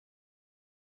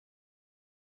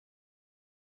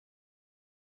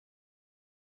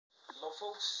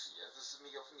folks, yeah, this is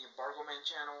Miguel from the Embargo Man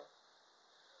channel.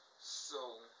 So,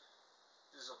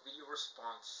 this is a video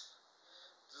response.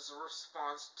 This is a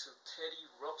response to Teddy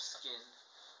Rubskin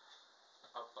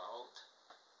about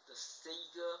the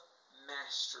Sega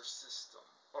Master System.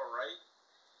 Alright?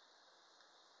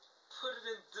 Put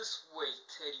it in this way,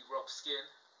 Teddy Rubskin.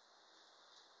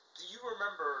 Do you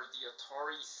remember the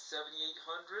Atari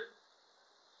 7800?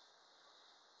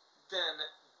 Then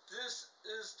this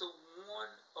is the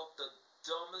one of the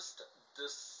dumbest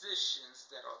decisions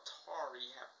that Atari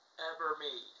have ever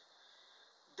made.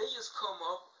 They just come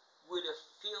up with a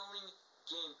failing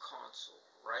game console,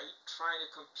 right? Trying to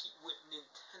compete with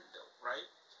Nintendo, right?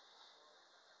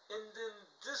 And then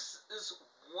this is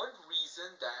one reason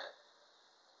that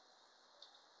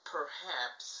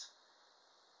perhaps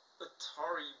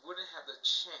Atari wouldn't have the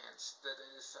chance that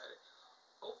they decided,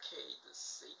 okay, does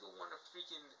Sega want to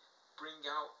freaking bring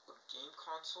out a game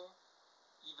console?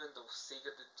 Even though Sega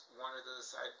wanted to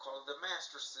decide to call it the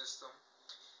Master System,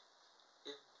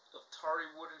 if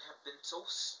Atari wouldn't have been so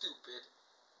stupid,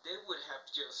 they would have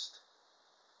just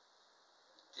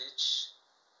ditched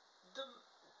the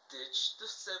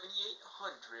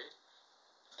 7800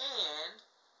 and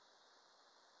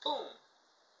boom,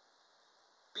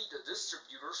 be the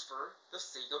distributors for the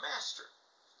Sega Master.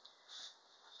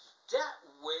 That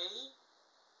way,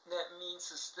 that means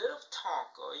instead of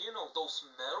Tonka, you know, those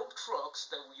metal trucks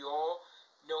that we all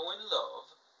know and love,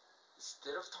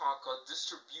 instead of Tonka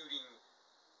distributing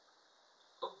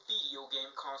a video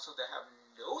game console that have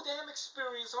no damn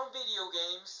experience on video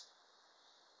games,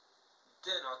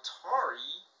 then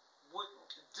Atari would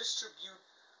distribute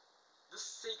the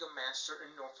Sega Master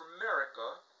in North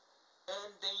America,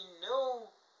 and they know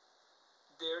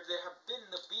they have been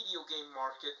in the video game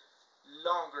market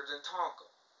longer than Tonka.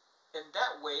 And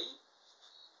that way,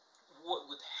 what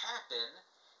would happen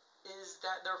is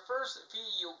that their first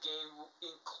video game,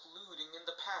 including in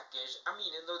the package,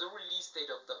 in the release date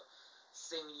of the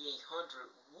 7800,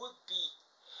 would be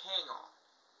Hang On,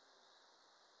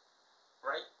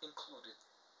 right? Included.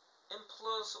 And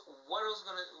plus, what else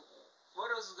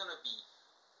is gonna be?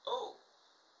 Oh,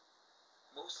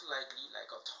 most likely, like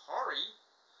Atari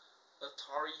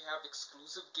have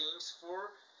exclusive games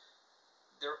for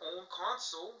their own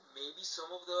console. Maybe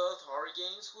some of the Atari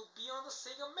games would be on the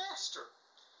Sega Master.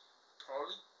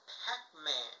 Probably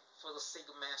Pacman for the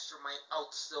Sega Master might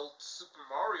outsell Super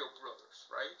Mario Brothers,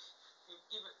 right?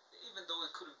 Even though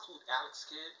it could include Alex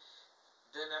Kidd,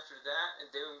 then after that, and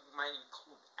they might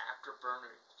include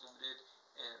Afterburner included,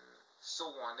 and so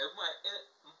on. It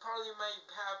probably might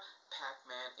have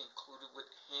Pac-Man included with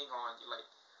Hang On, like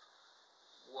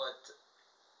what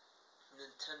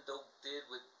Nintendo did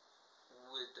with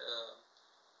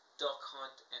Duck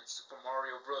Hunt and Super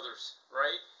Mario Brothers,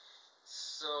 right?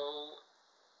 So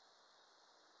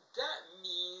that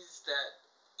means that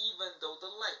even though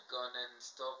the light gun and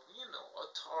stuff, you know,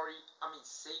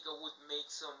 Sega would make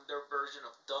their version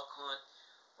of Duck Hunt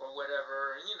or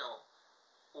whatever, you know,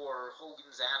 or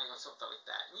Hogan's Alley or something like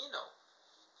that, you know,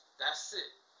 that's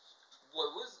it.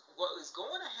 What is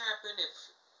going to happen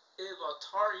if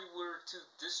Atari were to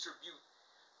distribute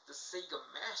the Sega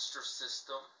Master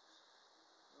System?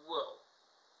 Well,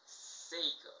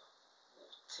 Sega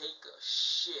will take a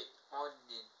shit on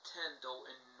Nintendo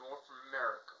in North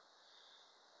America,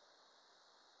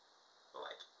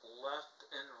 like left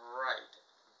and right.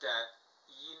 That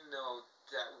you know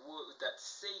that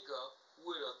Sega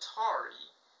with Atari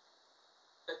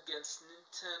against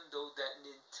Nintendo, that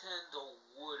Nintendo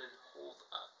wouldn't hold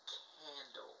a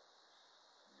candle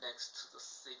next to the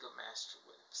Sega Master.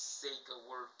 If Sega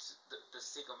were to, the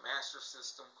Sega Master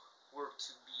System were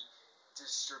to be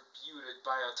distributed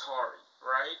by Atari,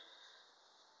 right?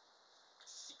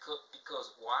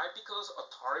 Because why? Because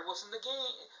Atari was in the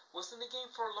game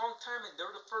for a long time, and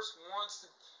they're the first ones to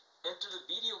enter the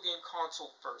video game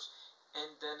console first. And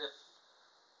then if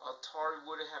Atari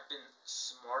would have been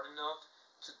smart enough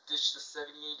to ditch the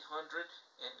 7800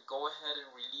 and go ahead and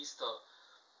release the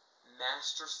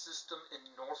Master System in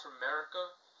North America,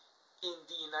 in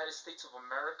the United States of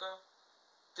America,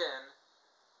 then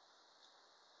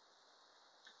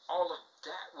all of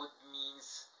that would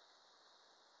means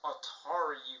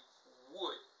Atari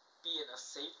would be in a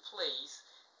safe place,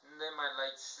 and they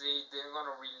might say they're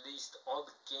gonna release all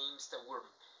the games that were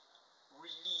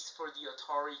released for the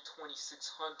Atari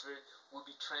 2600 will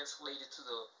be translated to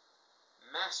the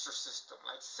Master System,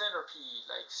 like Centipede,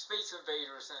 like Space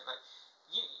Invaders, and like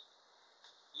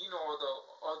you know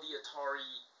all the Atari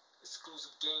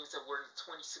exclusive games that were in the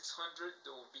 2600, they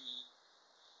will be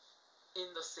in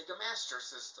the Sega Master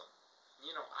System.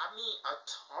 I mean,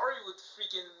 Atari would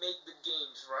freaking make the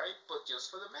games, right? But just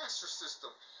for the Master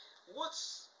System.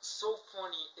 What's so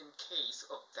funny in case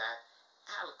of that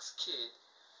Alex Kidd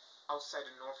outside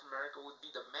of North America would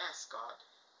be the mascot,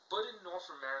 but in North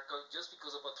America, just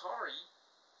because of Atari,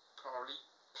 probably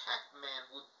Pacman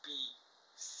would be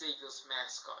Sega's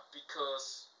mascot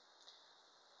because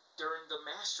during the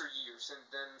Master years, and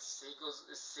then Sega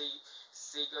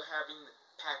having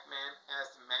Pacman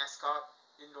as the mascot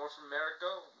in North America,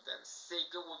 then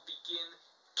Sega would begin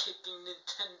kicking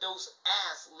Nintendo's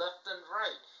ass left and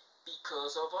right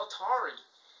because of Atari,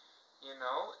 and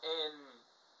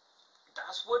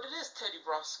that's what it is, Teddy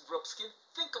Rubskin.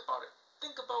 Think about it.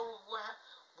 Think about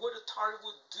what Atari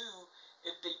would do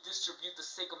if they distribute the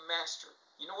Sega Master.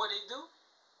 You know what they do?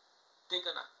 They're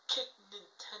gonna kick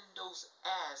Nintendo's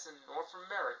ass in North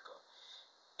America.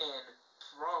 And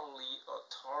probably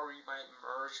Atari might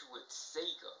merge with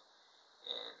Sega.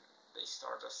 And they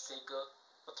start a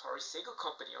Atari Sega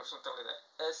company or something like that.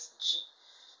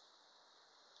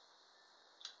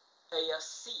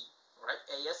 ASC, right?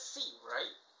 ASC,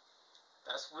 right?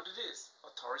 That's what it is.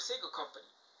 Atari Sega company.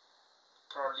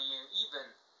 Probably even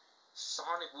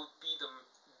Sonic would be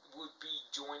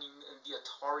joining in the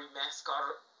Atari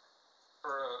mascot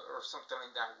or something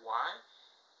like that. Why?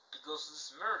 Because of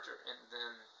this merger. And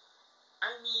then,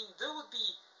 I mean, there would be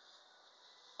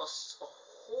a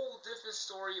whole different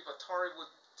story if Atari would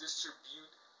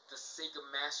distribute the Sega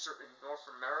Master in North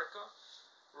America,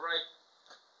 right?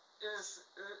 Is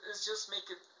just make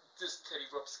it this, Teddy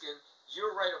Rubskin.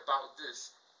 You're right about this.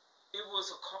 It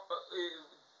was the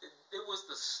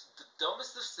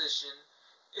dumbest decision.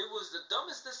 It was the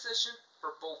dumbest decision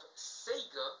for both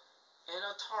Sega and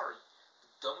Atari.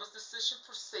 The dumbest decision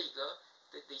for Sega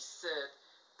that they said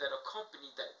that a company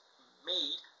that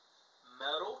made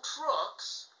metal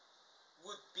trucks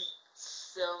would be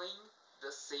selling the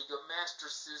Sega Master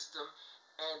System,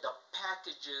 and the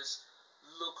packages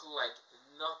look like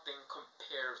nothing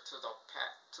compared to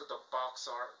the box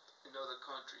art in other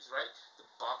countries, right? The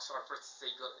box art for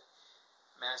Sega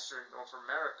Master in North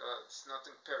America, it's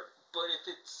nothing compared. But if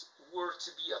it were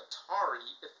to be Atari,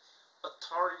 if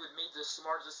Atari would make the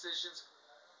smart decisions,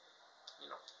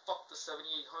 fuck the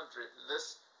 7800,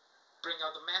 let's bring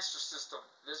out the Master System,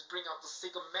 let's bring out the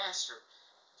Sega Master,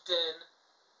 then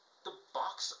the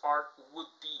box art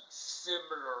would be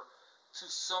similar to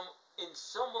some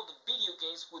of the video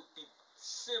games would be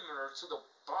similar to the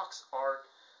box art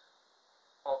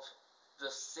of the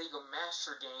Sega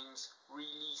Master games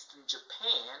released in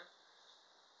Japan,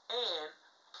 and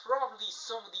probably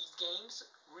some of these games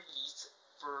released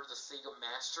for the Sega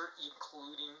Master,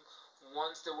 including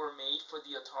ones that were made for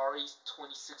the Atari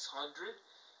 2600,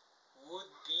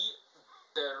 would be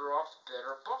better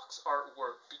box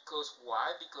artwork. Because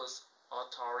why? Because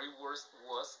Atari was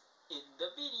in the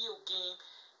video game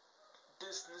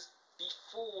business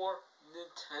before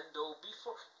Nintendo,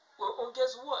 and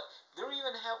guess what? They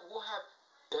will have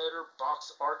better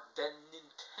box art than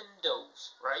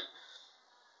Nintendo's, right?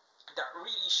 That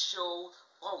really showed,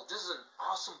 oh, this is an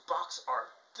awesome box art.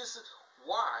 This is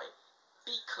why,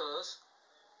 because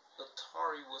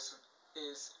Atari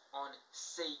is on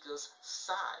Sega's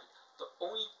side. The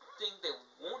only thing they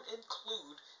won't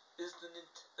include is the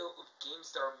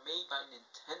games that are made by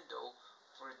Nintendo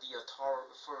for the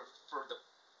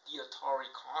Atari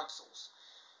consoles,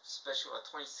 especially at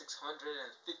 2600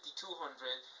 and 5200.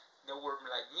 They were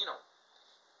like,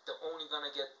 they're only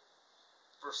gonna get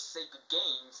for Sega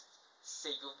games.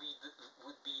 Sega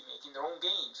would be making their own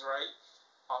games, right?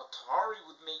 Atari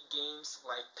would make games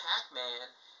like Pacman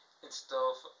and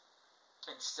stuff,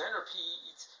 and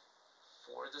Centipede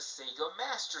for the Sega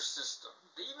Master System.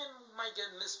 They even might get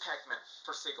Miss Pacman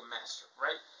for Sega Master,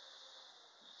 right?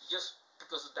 Just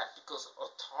because of that, because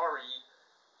Atari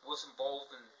was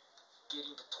involved in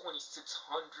getting the 2600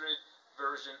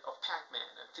 version of Pacman.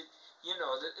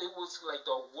 It was like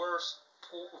the worst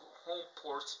home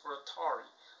ports for Atari.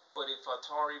 But if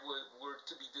Atari were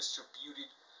to be distributed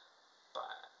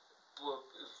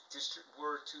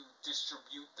were to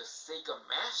distribute the Sega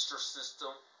Master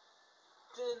System,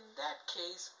 then in that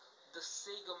case, the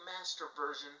Sega Master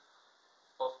version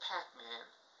of Pacman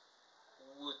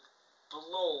would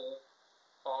blow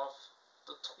off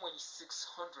the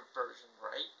 2600 version,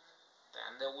 right?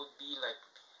 Then there would be like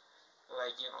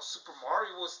Super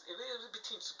Mario was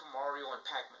between Super Mario and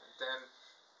Pacman. Then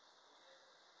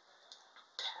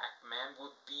Pacman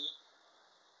would be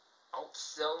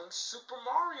outselling Super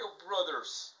Mario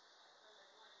Brothers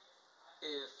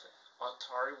if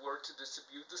Atari were to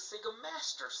distribute the Sega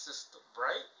Master System,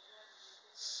 right?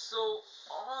 So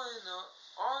all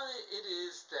it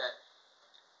is that,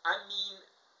 I mean,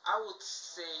 would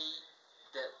say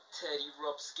that Teddy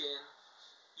Rubskin,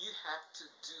 you have to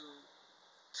do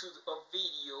a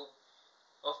video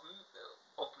of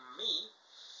me,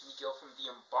 Miguel from the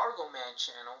Embargo Man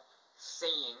channel,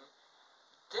 saying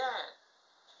that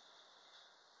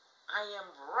I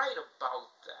am right about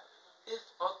that. If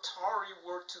Atari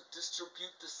were to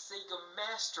distribute the Sega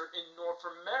Master in North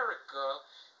America,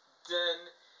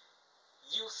 then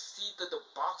you'll see that the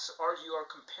box art you are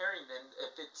comparing them,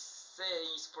 if it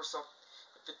says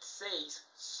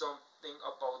something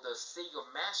about the Sega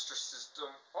Master System,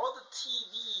 all the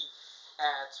TV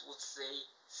ads would say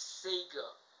Sega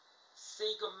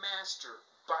Master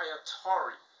by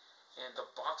Atari, and the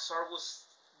box art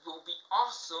will be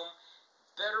awesome,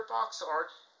 better box art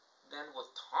than what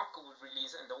Tonka would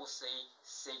release, and they will say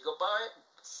Sega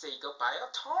by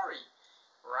Atari,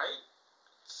 right?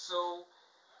 So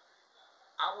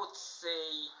I would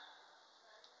say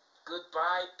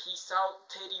goodbye, peace out,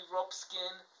 Teddy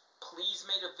Rubskin. Please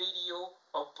make a video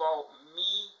about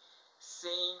me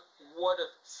saying what if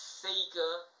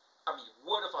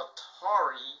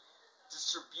Atari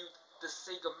distribute the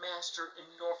Sega Master in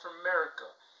North America.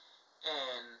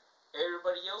 And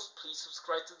everybody else, please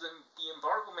subscribe to the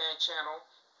Embargo Man channel.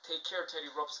 Take care, Teddy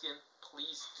Rubskin.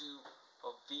 Please do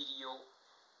a video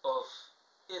of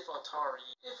if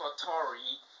Atari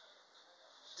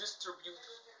distribute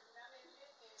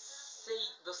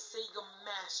the Sega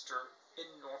Master in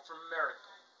North America.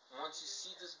 Once you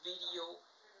see this video,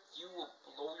 you will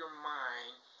blow your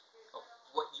mind of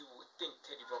what you would think,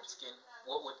 Teddy Rubskin.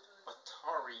 What would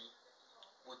Atari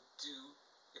would do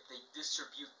if they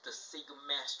distribute the Sega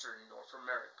Master in North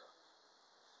America?